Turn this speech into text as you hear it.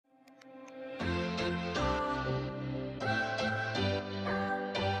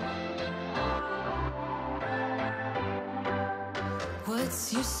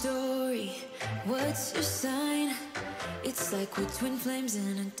What's your story? What's your sign? It's like we're twin flames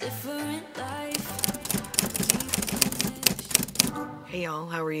in a different life. Hey y'all,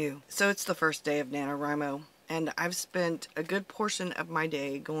 how are you? So it's the first day of NaNoWriMo, and I've spent a good portion of my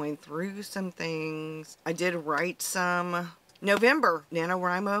day going through some things. I did write some November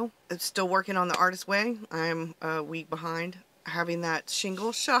NaNoWriMo. I'm still working on the artist way. I'm a week behind having that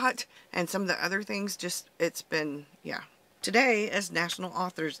shingle shot, and some of the other things just, it's been, yeah. Today is National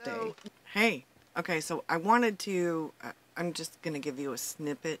Authors Day. Hey, okay, so I wanted to, I'm just going to give you a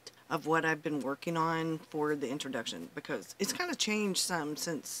snippet of what I've been working on for the introduction, because it's kind of changed some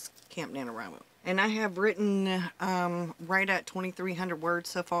since Camp NaNoWriMo. And I have written right at 2,300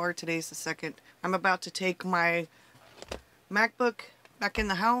 words so far. Today's the second. I'm about to take my MacBook back in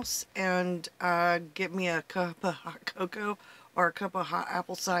the house and get me a cup of hot cocoa or a cup of hot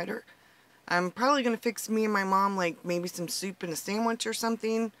apple cider. I'm probably going to fix me and my mom like maybe some soup and a sandwich or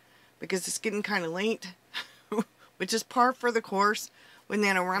something, because it's getting kind of late, which is par for the course with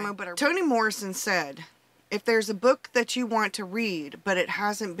NaNoWriMo. But Toni Morrison said, if there's a book that you want to read but it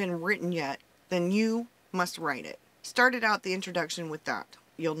hasn't been written yet, then you must write it. Started out the introduction with that.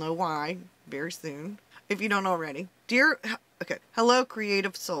 You'll know why very soon, if you don't already. Hello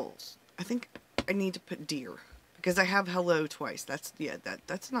creative souls. I think I need to put dear, because I have hello twice. That's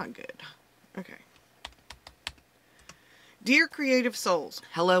not good. Okay. Dear creative souls,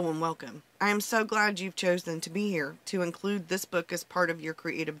 hello and welcome. I am so glad you've chosen to be here to include this book as part of your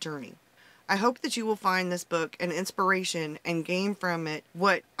creative journey. I hope that you will find this book an inspiration and gain from it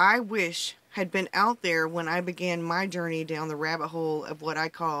what I wish had been out there when I began my journey down the rabbit hole of what I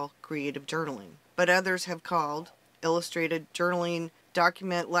call creative journaling, but others have called illustrated journaling,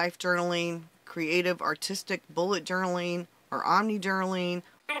 document life journaling, creative artistic bullet journaling, or omni journaling,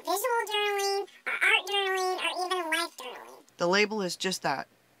 or visual journaling, or art journaling, or even life journaling. The label is just that,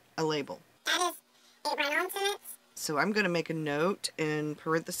 a label. That is a run-on sentence. So I'm going to make a note in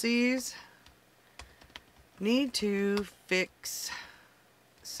parentheses. Need to fix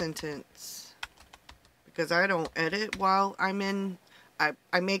sentence, because I don't edit while I'm in,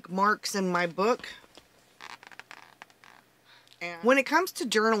 I make marks in my book. And when it comes to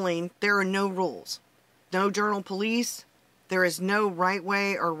journaling, there are no rules. No journal police. There is no right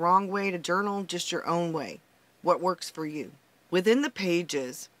way or wrong way to journal, just your own way. What works for you. Within the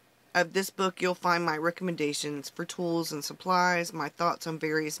pages of this book, you'll find my recommendations for tools and supplies, my thoughts on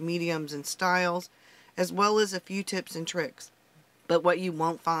various mediums and styles, as well as a few tips and tricks. But what you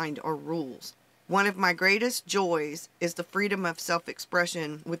won't find are rules. One of my greatest joys is the freedom of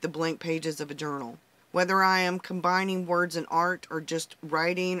self-expression with the blank pages of a journal. Whether I am combining words and art, or just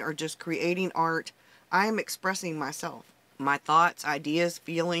writing, or just creating art, I am expressing myself. My thoughts, ideas,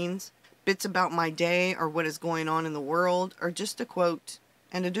 feelings, bits about my day or what is going on in the world, or just a quote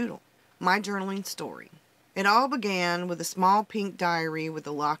and a doodle. My journaling story. It all began with a small pink diary with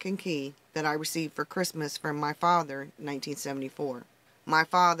a lock and key that I received for Christmas from my father in 1974. My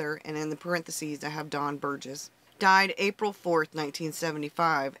father, and in the parentheses I have Don Burgess, died April 4th,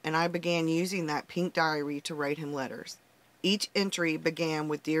 1975, and I began using that pink diary to write him letters. Each entry began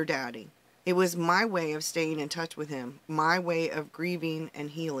with Dear Daddy. It was my way of staying in touch with him, my way of grieving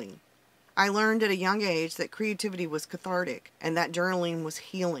and healing. I learned at a young age that creativity was cathartic and that journaling was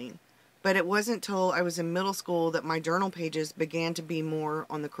healing, but it wasn't till I was in middle school that my journal pages began to be more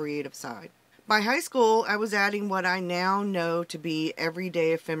on the creative side. By high school, I was adding what I now know to be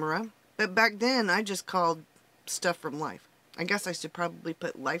everyday ephemera, but back then I just called stuff from life. I guess I should probably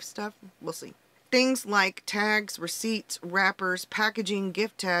put life stuff. We'll see. Things like tags, receipts, wrappers, packaging,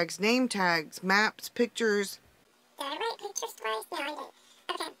 gift tags, name tags, maps, pictures. Did I write pictures twice? No, I didn't.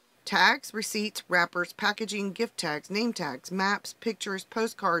 Okay. Tags, receipts, wrappers, packaging, gift tags, name tags, maps, pictures,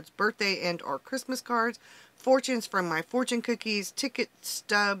 postcards, birthday and or Christmas cards, fortunes from my fortune cookies, ticket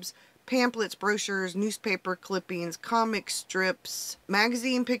stubs, pamphlets, brochures, newspaper clippings, comic strips,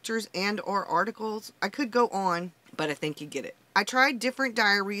 magazine pictures and or articles. I could go on, but I think you get it. I tried different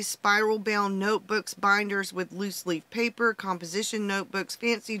diaries, spiral bound notebooks, binders with loose leaf paper, composition notebooks,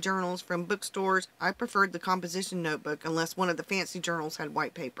 fancy journals from bookstores. I preferred the composition notebook unless one of the fancy journals had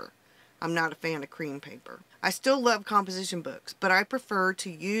white paper. I'm not a fan of cream paper. I still love composition books, but I prefer to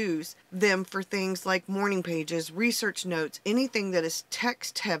use them for things like morning pages, research notes, anything that is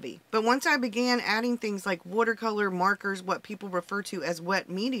text heavy. But once I began adding things like watercolor, markers, what people refer to as wet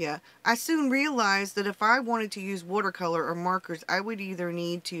media, I soon realized that if I wanted to use watercolor or markers, I would either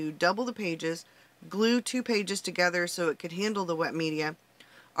need to double the pages, glue 2 pages together so it could handle the wet media,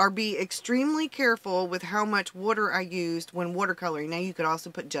 or be extremely careful with how much water I used when watercoloring. Now you could also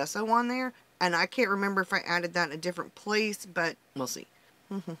put gesso on there, and I can't remember if I added that in a different place, but we'll see.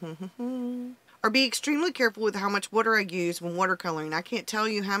 Or be extremely careful with how much water I use when watercoloring. I can't tell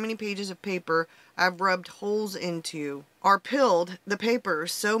you how many pages of paper I've rubbed holes into or pilled the paper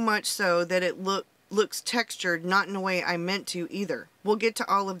so much so that it looks textured, not in a way I meant to either. We'll get to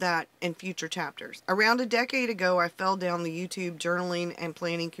all of that in future chapters. Around a decade ago, I fell down the YouTube journaling and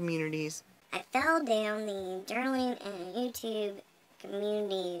planning communities. I fell down the journaling and YouTube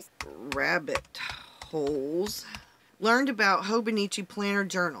communities Rabbit holes. Learned about Hobonichi planner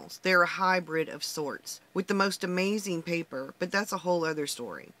journals. They're a hybrid of sorts, with the most amazing paper, but that's a whole other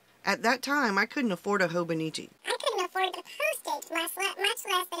story. At that time, I couldn't afford a Hobonichi. I couldn't afford the postage, much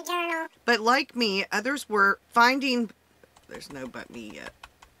less the journal. But like me, others were finding... There's no but me yet.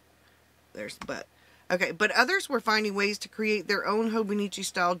 There's but. Okay, but others were finding ways to create their own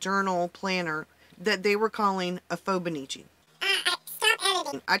Hobonichi-style journal planner that they were calling a Phobonichi. Stop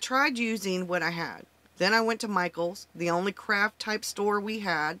editing. I tried using what I had. Then I went to Michael's, the only craft type store we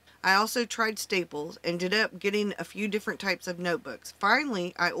had. I also tried Staples, ended up getting a few different types of notebooks.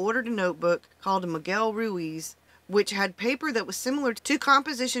 Finally, I ordered a notebook called a Miguel Ruiz, which had paper that was similar to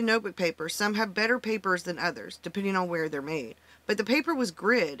composition notebook paper. Some have better papers than others, depending on where they're made. But the paper was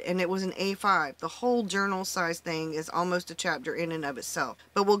grid, and it was an A5. The whole journal size thing is almost a chapter in and of itself.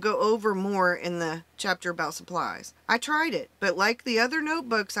 But we'll go over more in the chapter about supplies. I tried it, but like the other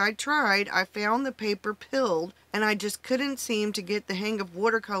notebooks I'd tried, I found the paper pilled, and I just couldn't seem to get the hang of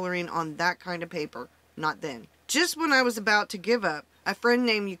watercoloring on that kind of paper. Not then. Just when I was about to give up, a friend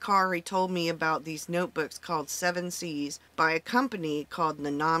named Yukari told me about these notebooks called 7 C's by a company called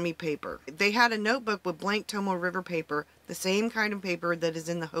Nanami Paper. They had a notebook with blank Tomo River paper, the same kind of paper that is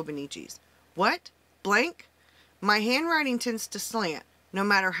in the Hobonichis. What? Blank? My handwriting tends to slant, no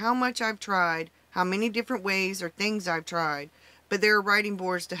matter how much I've tried, how many different ways or things I've tried, but there are writing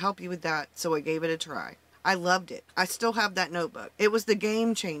boards to help you with that, so I gave it a try. I loved it. I still have that notebook. It was the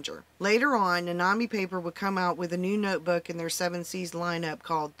game changer. Later on, Nanami Paper would come out with a new notebook in their 7 C's lineup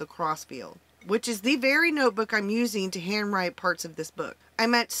called the Crossfield, which is the very notebook I'm using to handwrite parts of this book. I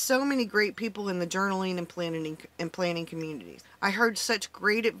met so many great people in the journaling and planning communities. I heard such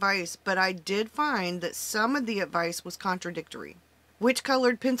great advice, but I did find that some of the advice was contradictory. Which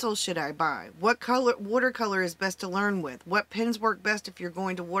colored pencils should I buy? What color watercolor is best to learn with? What pens work best if you're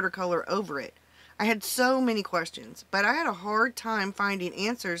going to watercolor over it? I had so many questions, but I had a hard time finding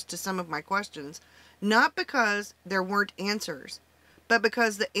answers to some of my questions, not because there weren't answers, but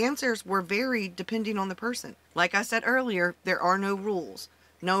because the answers were varied depending on the person. Like I said earlier, there are no rules,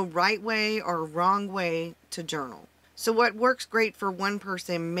 no right way or wrong way to journal. So what works great for one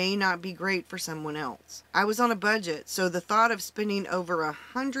person may not be great for someone else. I was on a budget, so the thought of spending over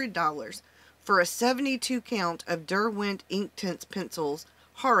 $100 for a 72 count of Derwent Inktense pencils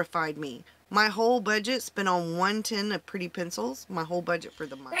horrified me. My whole budget spent on 1 tin of pretty pencils. My whole budget for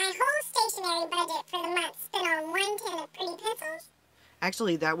the month. My whole stationery budget for the month spent on 1 tin of pretty pencils.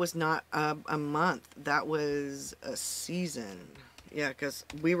 Actually, that was not a month. That was a season. Yeah, because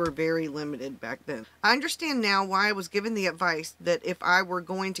we were very limited back then. I understand now why I was given the advice that if I were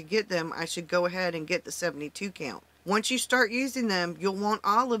going to get them, I should go ahead and get the 72 count. Once you start using them, you'll want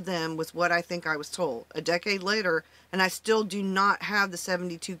all of them, was what I think I was told. A decade later, and I still do not have the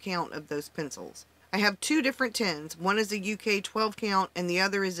 72 count of those pencils. I have 2 different tins. One is a UK 12 count and the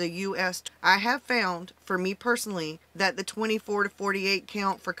other is a US. I have found, for me personally, that the 24 to 48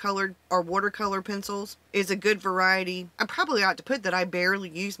 count for colored or watercolor pencils is a good variety. I probably ought to put that I barely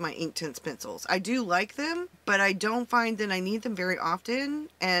use my Inktense pencils. I do like them, but I don't find that I need them very often.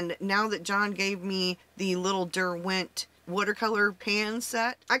 And now that John gave me the little Derwent watercolor pan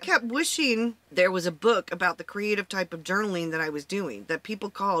set, I kept wishing there was a book about the creative type of journaling that I was doing that people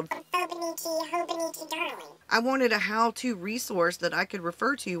called Hobonichi journaling. I wanted a how-to resource that I could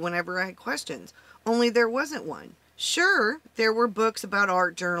refer to whenever I had questions, only there wasn't one. Sure, there were books about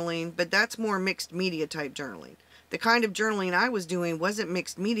art journaling, but that's more mixed media type journaling. The kind of journaling I was doing wasn't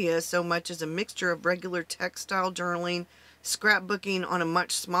mixed media so much as a mixture of regular textile journaling, scrapbooking on a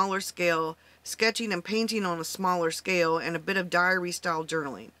much smaller scale, sketching and painting on a smaller scale, and a bit of diary-style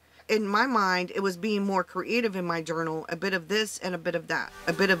journaling. In my mind, it was being more creative in my journal, a bit of this and a bit of that,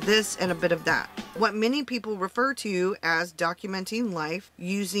 a bit of this and a bit of that. What many people refer to as documenting life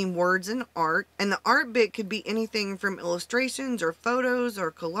using words and art, and the art bit could be anything from illustrations or photos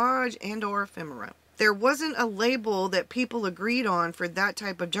or collage and or ephemera. There wasn't a label that people agreed on for that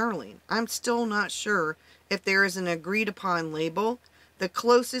type of journaling. I'm still not sure if there is an agreed upon label. The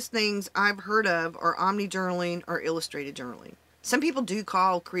closest things I've heard of are omni-journaling or illustrated journaling. Some people do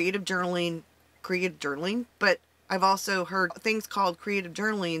call creative journaling, but I've also heard things called creative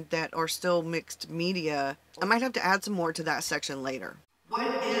journaling that are still mixed media. I might have to add some more to that section later. What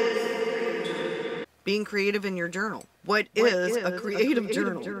is creative journal? Being creative in your journal. What is a creative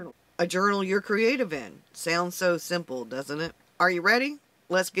journal? A journal you're creative in. Sounds so simple, doesn't it? Are you ready?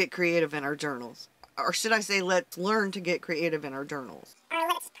 Let's get creative in our journals. Or should I say, let's learn to get creative in our journals. Or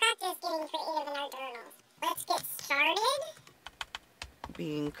let's practice getting creative in our journals. Let's get started.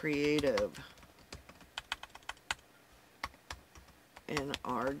 Being creative in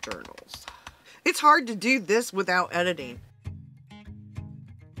our journals. It's hard to do this without editing.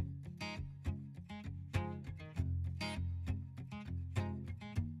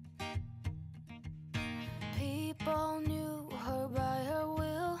 People knew her by her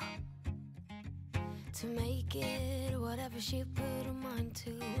will, to make it whatever she put her mind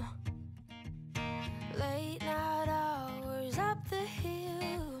to. Late night hours up the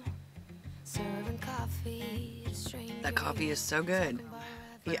hill, serving coffee to strangers. That coffee is so good.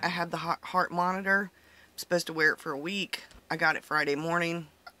 Yeah, I had the heart monitor. I'm supposed to wear it for a week. I got it Friday morning.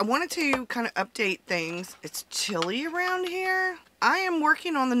 I wanted to kind of update things. It's chilly around here. I am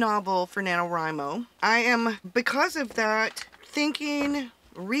working on the novel for NaNoWriMo. I am, because of that, thinking,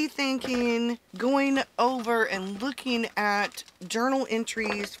 rethinking, going over and looking at journal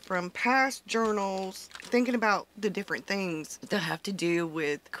entries from past journals, thinking about the different things that have to do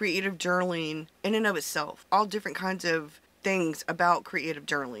with creative journaling in and of itself. All different kinds of things about creative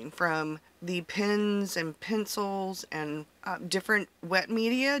journaling, from the pens and pencils and different wet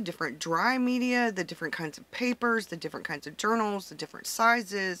media, different dry media, the different kinds of papers, the different kinds of journals, the different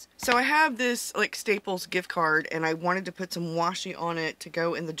sizes. So I have this like Staples gift card, and I wanted to put some washi on it to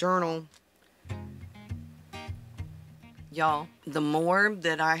go in the journal. Y'all, the more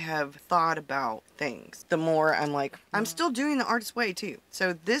that I have thought about things, the more I'm like, I'm still doing the artist way too.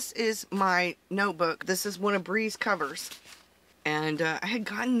 So this is my notebook. This is one of Bree's covers. And I had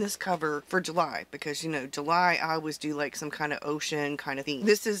gotten this cover for July because, you know, July I always do like some kind of ocean kind of theme.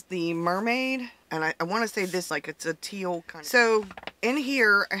 This is the mermaid, and I want to say this like it's a teal kind of. So in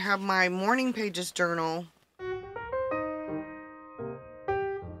here I have my morning pages journal.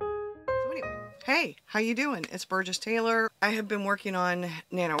 Hey, how you doing? It's Burgess Taylor. I have been working on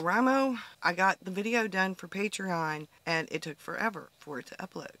NaNoWriMo. I got the video done for Patreon, and it took forever for it to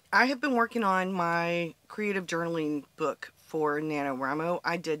upload. I have been working on my creative journaling book for NaNoWriMo.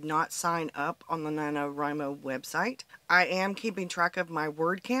 I did not sign up on the NaNoWriMo website. I am keeping track of my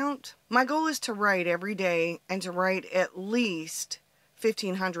word count. My goal is to write every day and to write at least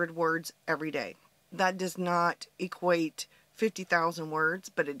 1,500 words every day. That does not equate 50,000 words,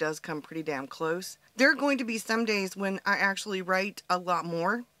 but it does come pretty damn close. There are going to be some days when I actually write a lot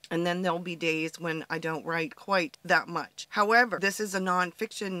more, and then there'll be days when I don't write quite that much. However, this is a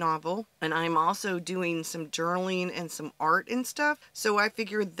nonfiction novel, and I'm also doing some journaling and some art and stuff, so I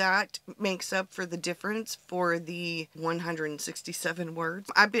figured that makes up for the difference for the 167 words.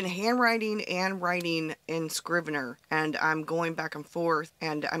 I've been handwriting and writing in Scrivener, and I'm going back and forth,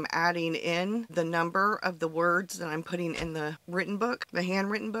 and I'm adding in the number of the words that I'm putting in the written book, the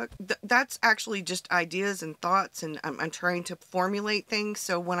handwritten book. That's actually just ideas and thoughts, and I'm trying to formulate things,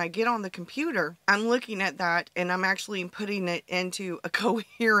 so when I get on the computer, I'm looking at that and I'm actually putting it into a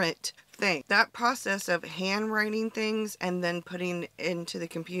coherent thing. That process of handwriting things and then putting into the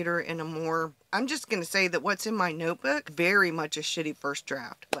computer in a more, I'm just going to say that what's in my notebook, very much a shitty first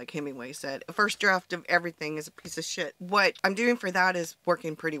draft, like Hemingway said. A first draft of everything is a piece of shit. What I'm doing for that is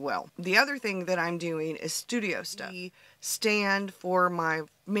working pretty well. The other thing that I'm doing is studio stuff. The stand for my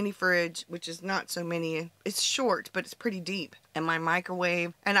mini fridge, which is not so mini, it's short, but it's pretty deep. And my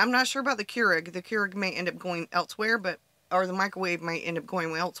microwave, and I'm not sure about the Keurig. The Keurig may end up going elsewhere, but or the microwave might end up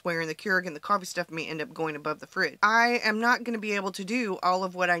going elsewhere, and the Keurig and the coffee stuff may end up going above the fridge. I am not going to be able to do all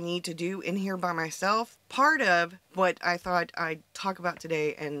of what I need to do in here by myself. Part of what I thought I'd talk about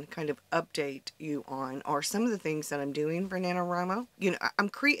today and kind of update you on are some of the things that I'm doing for NaNoWriMo. You know, I'm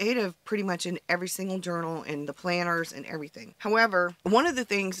creative pretty much in every single journal and the planners and everything. However, one of the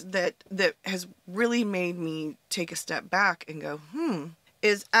things that has really made me take a step back and go,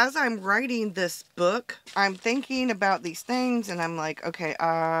 is as I'm writing this book, I'm thinking about these things and I'm like, okay,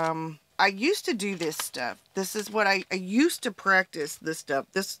 I used to do this stuff. This is what I used to practice this stuff.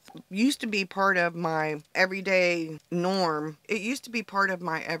 This used to be part of my everyday norm. It used to be part of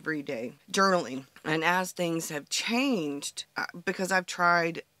my everyday journaling. And as things have changed, because I've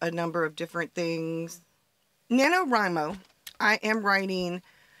tried a number of different things, NaNoWriMo, I am writing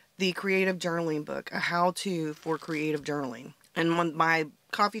the creative journaling book, a how-to for creative journaling. And my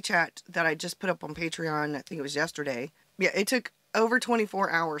coffee chat that I just put up on Patreon, I think it was yesterday, yeah, it took over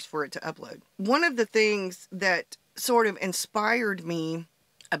 24 hours for it to upload. One of the things that sort of inspired me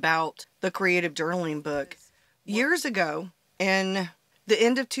about the creative journaling book years ago in the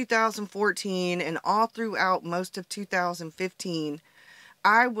end of 2014 and all throughout most of 2015,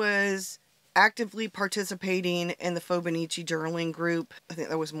 I was actively participating in the Fobonichi journaling group. I think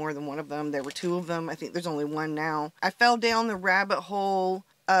there was more than one of them. There were two of them. I think there's only one now. I fell down the rabbit hole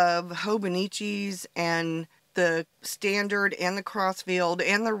of Hobonichis and the standard and the crossfield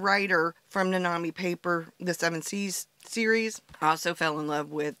and the writer from Nanami Paper, the 7 Seas series. I also fell in love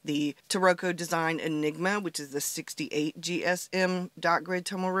with the Taroko Design Enigma, which is the 68 GSM dot grid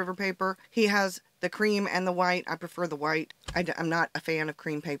Tomo River paper. He has the cream and the white. I prefer the white. I'm not a fan of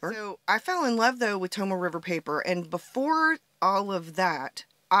cream paper. So I fell in love though with Tomo River paper, and before all of that,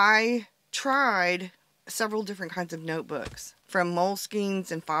 I tried several different kinds of notebooks, from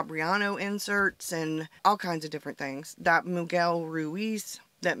Moleskines and Fabriano inserts and all kinds of different things that Miguel Ruiz,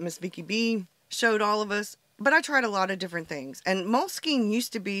 that Miss Vicky B showed all of us. But I tried a lot of different things, and Moleskine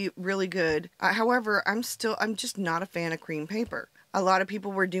used to be really good. However, I'm just not a fan of cream paper. A lot of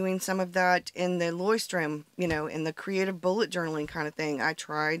people were doing some of that in the Leuchtturm, in the creative bullet journaling kind of thing. I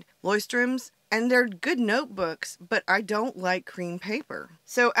tried Leuchtturms, and they're good notebooks, but I don't like cream paper.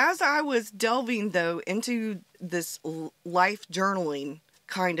 So as I was delving, though, into this life journaling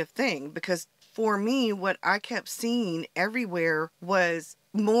kind of thing, because for me, what I kept seeing everywhere was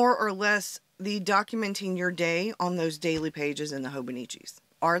more or less the documenting your day on those daily pages in the Hobonichis,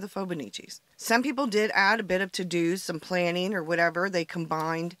 or the Fobonichis. Some people did add a bit of to-dos, some planning or whatever they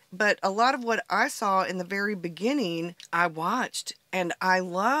combined, but a lot of what I saw in the very beginning, I watched, and I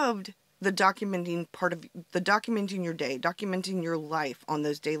loved the documenting part of the documenting your day, documenting your life on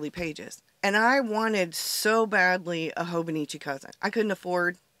those daily pages. And I wanted so badly a Hobonichi cousin. I couldn't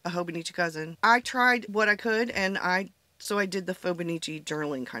afford a Hobonichi cousin. I tried what I could, and so I did the Fobonichi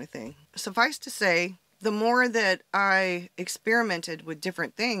journaling kind of thing. Suffice to say, the more that I experimented with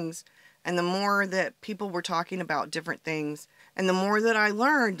different things, and the more that people were talking about different things, and the more that I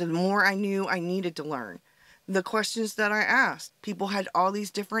learned, the more I knew I needed to learn. The questions that I asked, people had all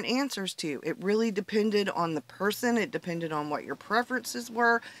these different answers to. It really depended on the person. It depended on what your preferences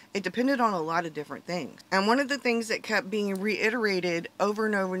were. It depended on a lot of different things. And one of the things that kept being reiterated over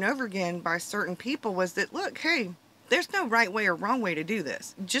and over and over again by certain people was that, look, hey, there's no right way or wrong way to do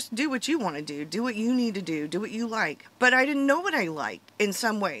this. Just do what you want to do. Do what you need to do what you like. But I didn't know what I liked in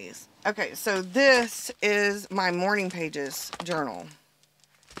some ways. Okay, so this is my morning pages journal.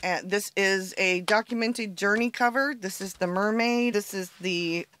 And this is a documented journey cover. This is the mermaid. This is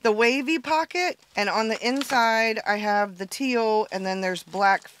the wavy pocket. And on the inside, I have the teal, and then there's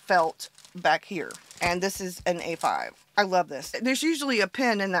black felt back here. And this is an A5. I love this. There's usually a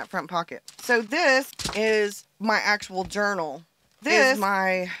pen in that front pocket. So this is my actual journal. This is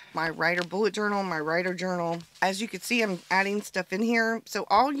my writer bullet journal, my writer journal. As you can see, I'm adding stuff in here. So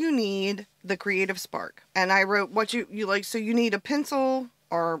all you need, the creative spark. And I wrote what you like. So you need a pencil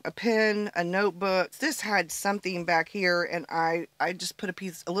or a pen, a notebook. This had something back here, and I just put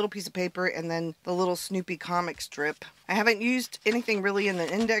a little piece of paper and then the little Snoopy comic strip. I haven't used anything really in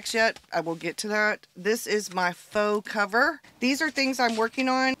the index yet. I will get to that. This is my faux cover. These are things I'm working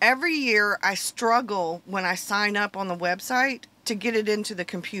on. Every year I struggle when I sign up on the website to get it into the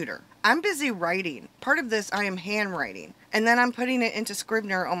computer. I'm busy writing. Part of this I am handwriting, and then I'm putting it into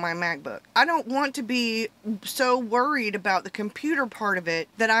Scrivener on my MacBook. I don't want to be so worried about the computer part of it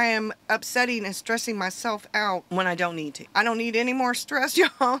that I am upsetting and stressing myself out when I don't need to. I don't need any more stress,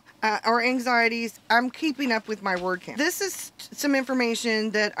 y'all, or anxieties. I'm keeping up with my word count. This is some information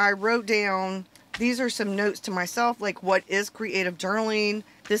that I wrote down. These are some notes to myself, like what is creative journaling.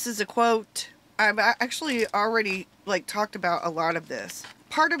 This is a quote. I've actually already talked about a lot of this.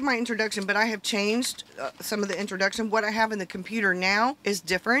 Part of my introduction, but I have changed some of the introduction. What I have in the computer now is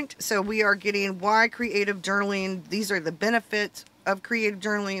different. So we are getting why creative journaling. These are the benefits of creative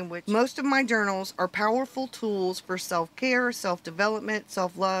journaling, which most of my journals are powerful tools for self-care, self-development,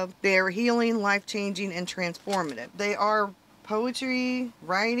 self-love. They are healing, life-changing, and transformative. They are poetry,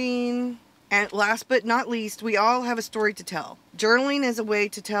 writing, and last but not least, we all have a story to tell. Journaling is a way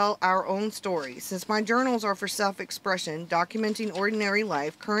to tell our own story. Since my journals are for self-expression, documenting ordinary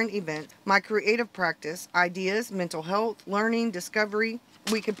life, current events, my creative practice, ideas, mental health, learning, discovery.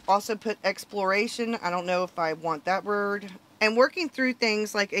 We could also put exploration. I don't know if I want that word. And working through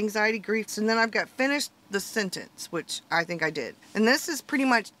things like anxiety, grief. And then I've got finished the sentence, which I think I did. And this is pretty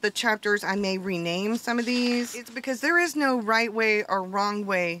much the chapters. I may rename some of these. It's because there is no right way or wrong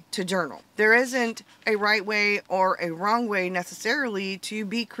way to journal. There isn't a right way or a wrong way necessarily to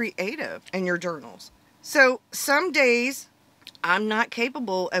be creative in your journals. So some days I'm not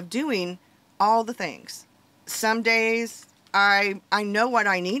capable of doing all the things. Some days I know what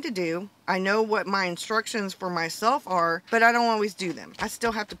I need to do. I know what my instructions for myself are, but I don't always do them. I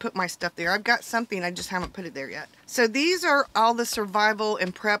still have to put my stuff there. I've got something, I just haven't put it there yet. So these are all the survival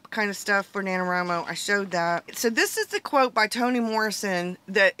and prep kind of stuff for NaNoWriMo. I showed that. So this is the quote by Toni Morrison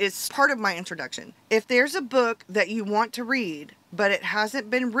that is part of my introduction. If there's a book that you want to read, but it hasn't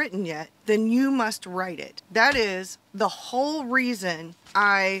been written yet, then you must write it. That is the whole reason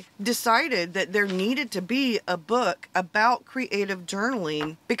I decided that there needed to be a book about creative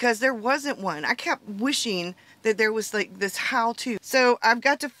journaling, because there wasn't one. I kept wishing that there was like this how-to. So I've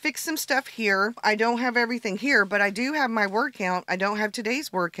got to fix some stuff here. I don't have everything here, but I do have my word count. I don't have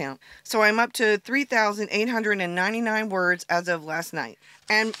today's word count. So I'm up to 3,899 words as of last night.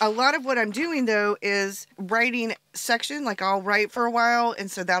 And a lot of what I'm doing though is writing section, like I'll write for a while, and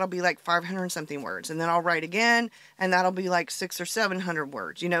so that'll be like 500 something words, and then I'll write again, and that'll be like 600 or 700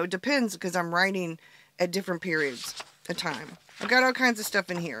 words. You know, it depends, because I'm writing at different periods of time. I've got all kinds of stuff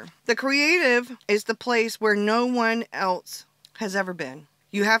in here. The creative is the place where no one else has ever been.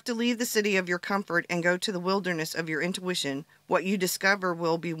 You have to leave the city of your comfort and go to the wilderness of your intuition. What you discover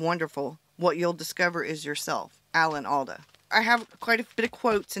will be wonderful. What you'll discover is yourself. Alan Alda. I have quite a bit of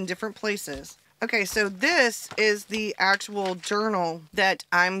quotes in different places. Okay, so this is the actual journal that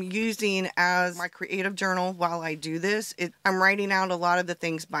I'm using as my creative journal while I do this. I'm writing out a lot of the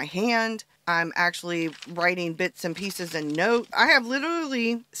things by hand. I'm actually writing bits and pieces and notes. I have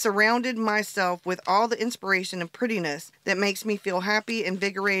literally surrounded myself with all the inspiration and prettiness that makes me feel happy,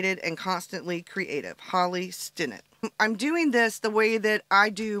 invigorated, and constantly creative. Holly Stinnett. I'm doing this the way that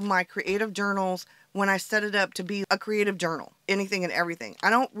I do my creative journals when I set it up to be a creative journal. Anything and everything. I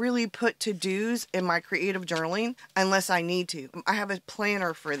don't really put to-dos in my creative journaling unless I need to. I have a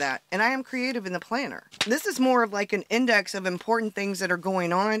planner for that, and I am creative in the planner. This is more of like an index of important things that are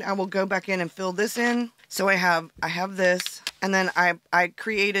going on. I will go back in and fill this in. So I have this, and then I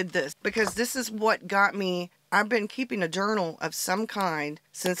created this because this is what got me. I've been keeping a journal of some kind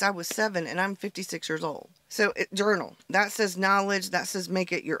since I was 7, and I'm 56 years old. So journal. That says knowledge. That says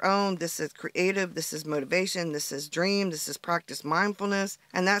make it your own. This says creative. This is motivation. This is dream. This is practice mindfulness.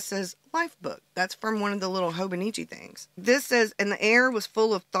 And that says life book. That's from one of the little Hobonichi things. This says, and the air was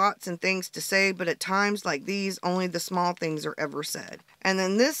full of thoughts and things to say, but at times like these, only the small things are ever said. And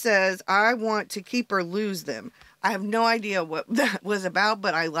then this says, I want to keep or lose them. I have no idea what that was about,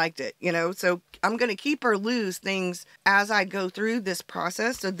 but I liked it, you know, so I'm going to keep or lose things as I go through this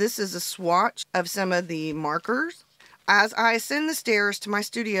process. So this is a swatch of some of the markers. As I ascend the stairs to my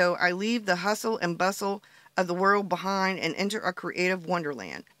studio, I leave the hustle and bustle of the world behind and enter a creative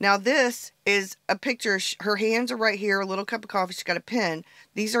wonderland. Now this is a picture. Her hands are right here, a little cup of coffee. She's got a pen.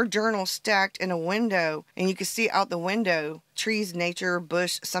 These are journals stacked in a window, and you can see out the window trees, nature,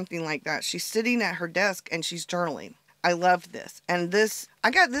 bush, something like that. She's sitting at her desk and she's journaling. I love this. And this,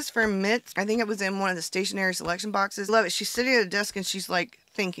 I got this from Mitts. I think it was in one of the stationery selection boxes. Love it. She's sitting at a desk and she's like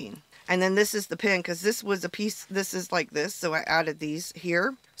thinking. And then this is the pen, because this was a piece, this is like this, so I added these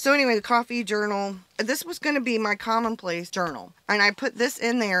here. So anyway, the coffee journal, this was going to be my commonplace journal. And I put this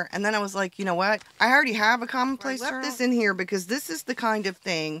in there, and then I was like, you know what? I already have a commonplace journal. I left this in here because this is the kind of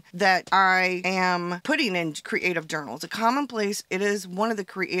thing that I am putting in creative journals. A commonplace, it is one of the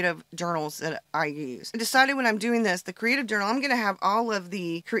creative journals that I use. I decided when I'm doing this, the creative journal, I'm going to have all of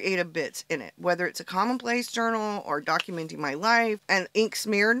the creative bits in it, whether it's a commonplace journal or documenting my life, and ink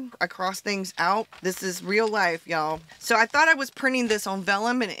smeared across things out. This is real life, y'all. So I thought I was printing this on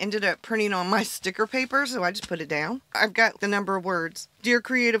vellum, and it ended up printing on my sticker paper, so I just put it down. I've got the number of words. Dear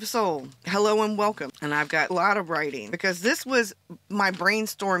creative soul, hello and welcome. And I've got a lot of writing because this was my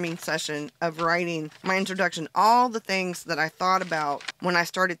brainstorming session of writing my introduction, all the things that I thought about when I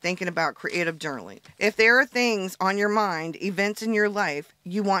started thinking about creative journaling. If there are things on your mind, events in your life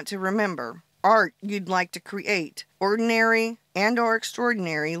you want to remember, art you'd like to create, ordinary and or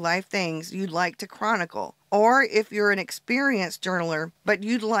extraordinary life things you'd like to chronicle, or if you're an experienced journaler, but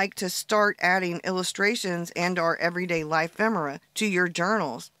you'd like to start adding illustrations and or everyday life ephemera to your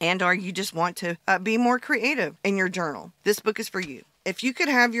journals, and or you just want to be more creative in your journal, this book is for you. If you could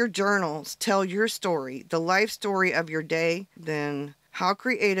have your journals tell your story, the life story of your day, then how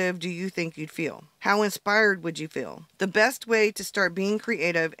creative do you think you'd feel? How inspired would you feel? The best way to start being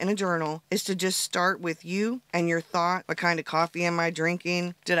creative in a journal is to just start with you and your thought. What kind of coffee am I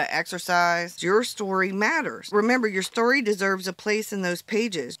drinking? Did I exercise? Your story matters. Remember, your story deserves a place in those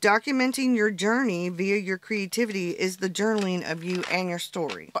pages. Documenting your journey via your creativity is the journaling of you and your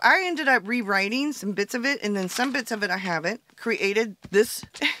story. I ended up rewriting some bits of it, and then some bits of it I haven't. Created this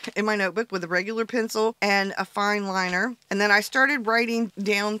in my notebook with a regular pencil and a fine liner. And then I started writing writing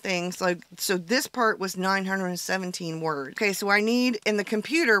down things. Like, so this part was 917 words. Okay, so I need, in the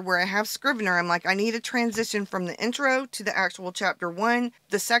computer where I have Scrivener, I'm like, I need a transition from the intro to the actual chapter 1.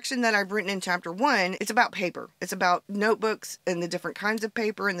 The section that I've written in chapter 1, it's about paper. It's about notebooks and the different kinds of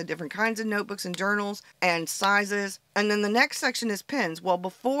paper and the different kinds of notebooks and journals and sizes. And then the next section is pens. Well,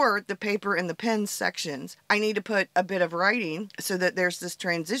 before the paper and the pen sections, I need to put a bit of writing so that there's this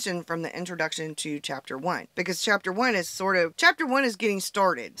transition from the introduction to chapter 1. Because chapter 1 is getting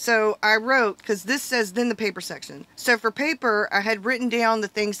started. So I wrote, because this says then the paper section. So for paper, I had written down the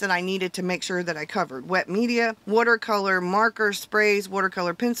things that I needed to make sure that I covered. Wet media, watercolor, markers, sprays,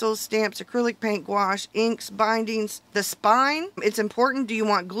 watercolor pencils, stamps, acrylic paint, gouache, inks, bindings. The spine, it's important. Do you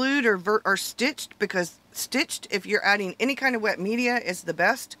want glued or stitched? Because stitched, if you're adding any kind of wet media, is the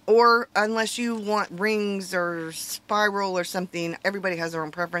best. Or unless you want rings or spiral or something, everybody has their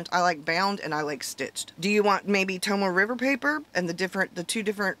own preference. I like bound and I like stitched. Do you want maybe Tomo River paper and the 2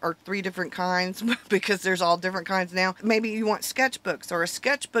 different or 3 different kinds because there's all different kinds now. Maybe you want sketchbooks or a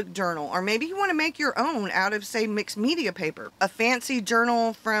sketchbook journal, or maybe you want to make your own out of, say, mixed media paper, a fancy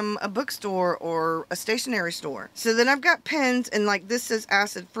journal from a bookstore or a stationery store. So then I've got pens, and like this says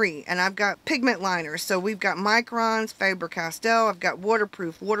acid free, and I've got pigment liners. So we've got microns, Faber-Castell. I've got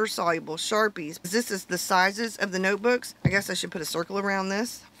waterproof, water-soluble, Sharpies. This is the sizes of the notebooks. I guess I should put a circle around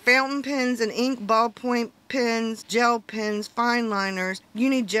this. Fountain pens and ink, ballpoint pens, gel pens, fine liners,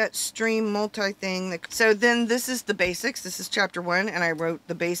 Unijet Stream multi-thing. So then this is the basics. This is chapter 1, and I wrote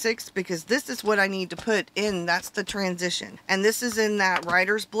the basics because this is what I need to put in. That's the transition. And this is in that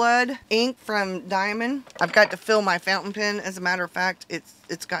writer's blood ink from Diamond. I've got to fill my fountain pen. As a matter of fact,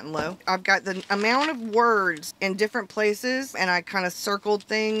 it's gotten low. I've got the amount of words in different places, and I kind of circled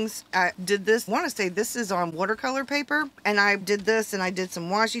things. I did this. I want to say this is on watercolor paper, and I did this, and I did some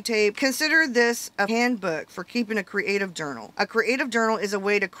washi tape. Consider this a handbook for keeping a creative journal. A creative journal is a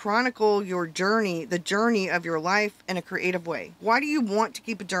way to chronicle your journey, the journey of your life, in a creative way. Why do you want to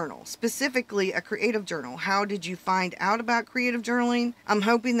keep a journal? Specifically, a creative journal. How did you find out about creative journaling? I'm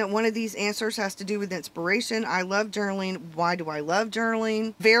hoping that one of these answers has to do with inspiration. I love journaling. Why do I love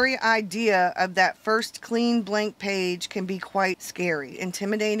journaling? Very idea of that first clean blank page can be quite scary,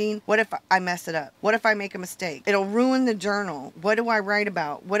 intimidating. What if I mess it up? What if I make a mistake? It'll ruin the journal. What do I write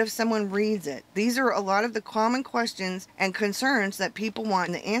about? What if someone reads it? These are a lot of the common questions and concerns that people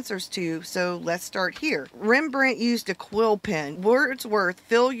want the answers to, so let's start here. Rembrandt used a quill pen. Wordsworth,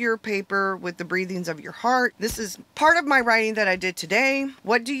 fill your paper with the breathings of your heart. This is part of my writing that I did today.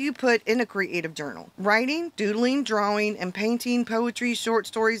 What do you put in a creative journal? Writing, doodling, drawing, and painting, poetry, short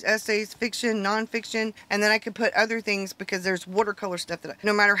stories, essays, fiction, nonfiction, and then I could put other things because there's watercolor stuff that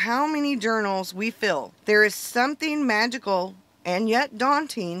no matter how many journals we fill, there is something magical and yet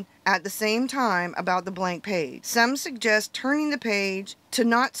daunting at the same time about the blank page. Some suggest turning the page to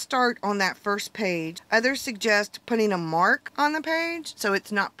not start on that first page. Others suggest putting a mark on the page so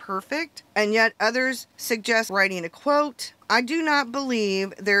it's not perfect. And yet others suggest writing a quote. I do not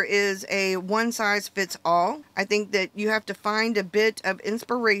believe there is a one-size-fits-all. I think that you have to find a bit of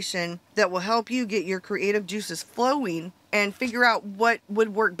inspiration that will help you get your creative juices flowing and figure out what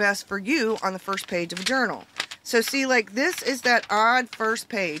would work best for you on the first page of a journal. So see, like this is that odd first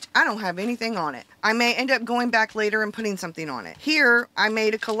page. I don't have anything on it. I may end up going back later and putting something on it. Here, I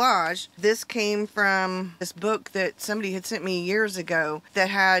made a collage. This came from this book that somebody had sent me years ago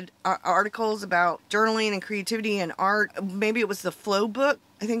that had articles about journaling and creativity and art. Maybe it was the Flow book.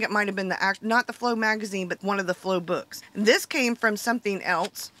 I think it might have been not the Flow magazine, but one of the Flow books. This came from something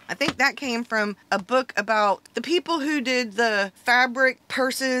else. I think that came from a book about the people who did the fabric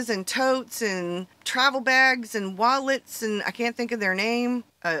purses and totes and travel bags and wallets, and I can't think of their name,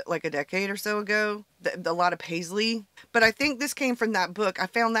 like a decade or so ago. A lot of Paisley. But I think this came from that book. I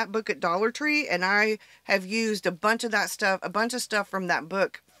found that book at Dollar Tree, and I have used a bunch of stuff from that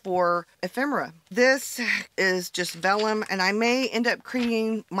book for ephemera. This is just vellum, and I may end up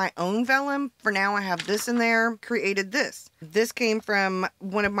creating my own vellum. For now, I have this in there. Created this. This came from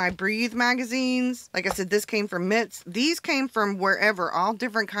one of my Breathe magazines. Like I said, this came from Mitts. These came from wherever, all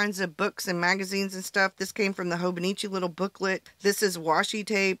different kinds of books and magazines and stuff. This came from the Hobonichi little booklet. This is washi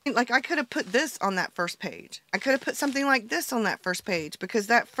tape. Like I could have put this on that first page. I could have put something like this on that first page, because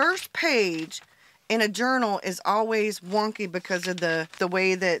that first page in a journal is always wonky because of the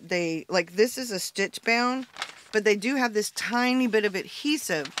way that they, like this is a stitch bound, but they do have this tiny bit of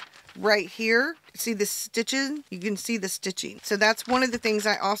adhesive right here. See the stitches? You can see the stitching. So that's one of the things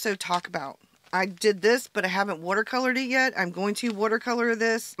I also talk about. I did this, but I haven't watercolored it yet. I'm going to watercolor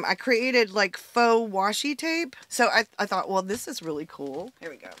this. I created like faux washi tape. So I thought, well, this is really cool. Here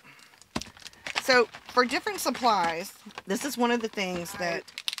we go. So for different supplies, this is one of the things that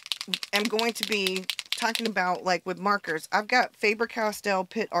I'm going to be talking about, like with markers. I've got Faber-Castell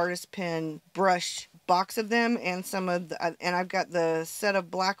Pitt Artist Pen brush box of them, and some of the, and I've got the set of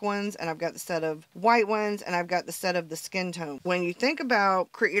black ones, and I've got the set of white ones, and I've got the set of the skin tone. When you think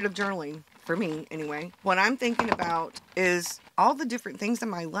about creative journaling, for me anyway, what I'm thinking about is all the different things in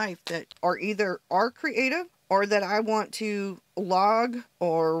my life that are either creative or that I want to log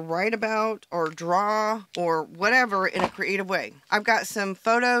or write about or draw or whatever in a creative way. I've got some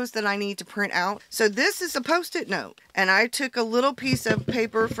photos that I need to print out. So this is a Post-it note, and I took a little piece of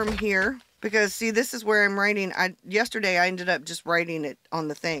paper from here because, see, this is where I'm writing. Yesterday I ended up just writing it on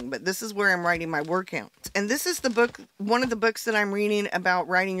the thing, but this is where I'm writing my word count. And this is the book, one of the books that I'm reading about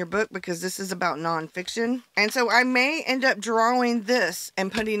writing your book, because this is about nonfiction. And so I may end up drawing this and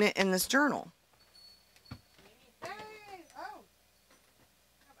putting it in this journal.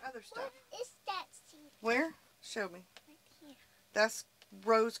 Stuff. What is that seed? Where? Show me. Right here. That's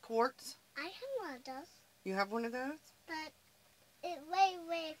rose quartz. I have one of those. You have one of those? But it's way,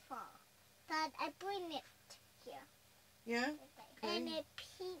 way far. But I bring it here. Yeah? Okay. And it's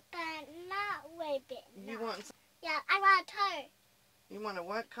pink, but not way big. You no. want some? Yeah, I want a color. You want a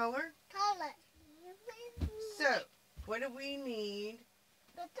what color? Color. So, what do we need?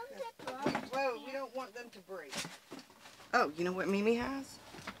 But don't get broken. Whoa, we don't want them to break. Oh, you know what Mimi has?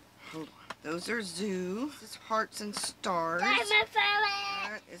 Hold on. Those are zoo. This is hearts and stars. That's my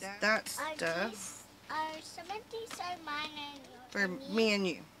favorite. That is that stuff. Some of these are mine and yours. For me and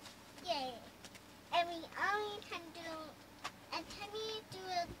you. Yeah. And we only can do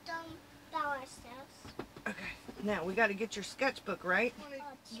them by ourselves. Okay. Now, we got to get your sketchbook, right?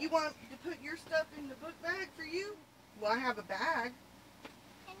 You want to put your stuff in the book bag for you? Well, I have a bag.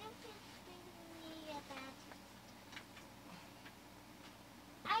 Can you please bring me a bag?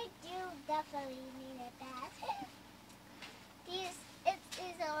 I do definitely need a bag. It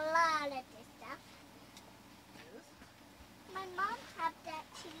is a lot of this stuff. My mom had that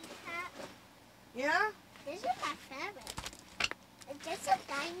tea hat. Yeah? This is my favorite. Is this a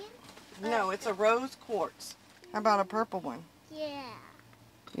diamond? No, it's a rose quartz. How about a purple one? Yeah.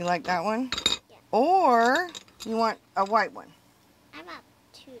 You like that one? Yeah. Or you want a white one? I want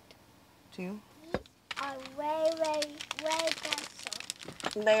two. Two? These are way, way, way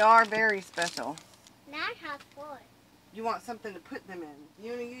special. They are very special. Now I have 4. You want something to put them in.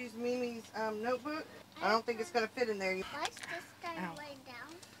 You want to use Mimi's notebook? I don't think it's going to fit in there. Why is this thing Ow. way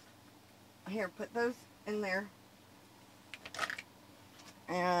down? Here, put those in there.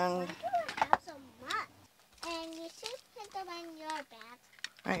 Why And do I have so much? And you should put them in your bag.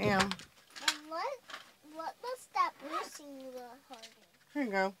 I am. And what was that missing you were holding? Here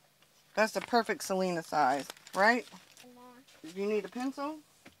you go. That's the perfect Selena size, right? Come on. Do you need a pencil?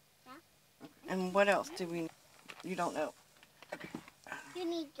 Yeah. Okay. And what else do we need? You don't know. You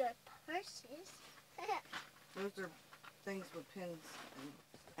need your purses. Those are things with pins.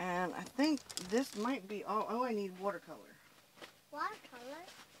 And I think this might be all. Oh, I need watercolor. Watercolor?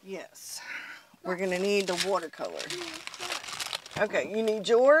 Yes. We're going to need the watercolor. Yeah. Okay, you need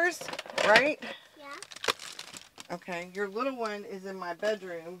yours, right? Yeah. Okay, your little one is in my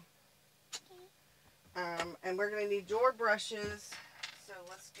bedroom. Okay. And we're going to need your brushes. So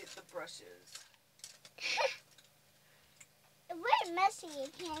let's get the brushes. We're messy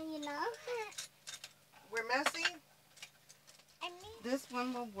again, you know. We're messy. I mean, This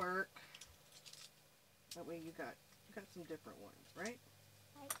one will work. That way you got some different ones, right?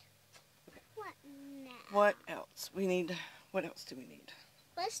 what now? What else? What else do we need?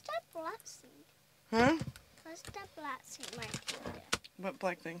 What's the black seed? Huh? What's the black seed right here? What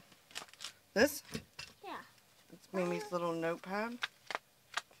black thing? This? Yeah. It's Mimi's little notepad.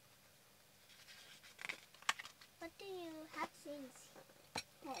 What do you have seeds?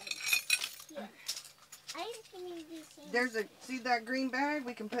 Here. I just give me these seeds. See that green bag?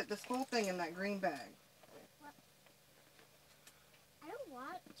 We can put this whole thing in that green bag. I don't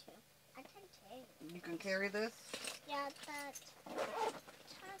want to. I can take. You can carry this. Yeah, but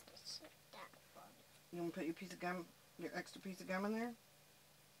it's hard to sit that for me. You want to put your piece of gum, your extra piece of gum in there?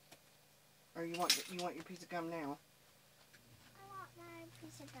 Or you want your piece of gum now? I want my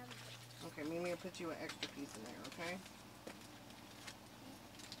piece of gum. Okay, Mimi will put you an extra piece in there, okay?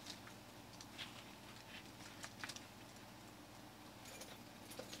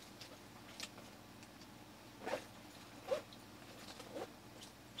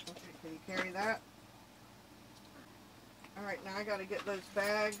 Okay, can you carry that? Alright, now I gotta get those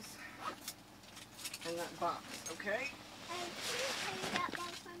bags and that box, okay? Can you carry that one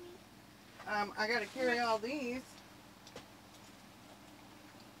for me? I gotta carry all these.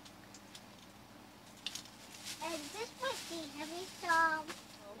 And this might be heavy, so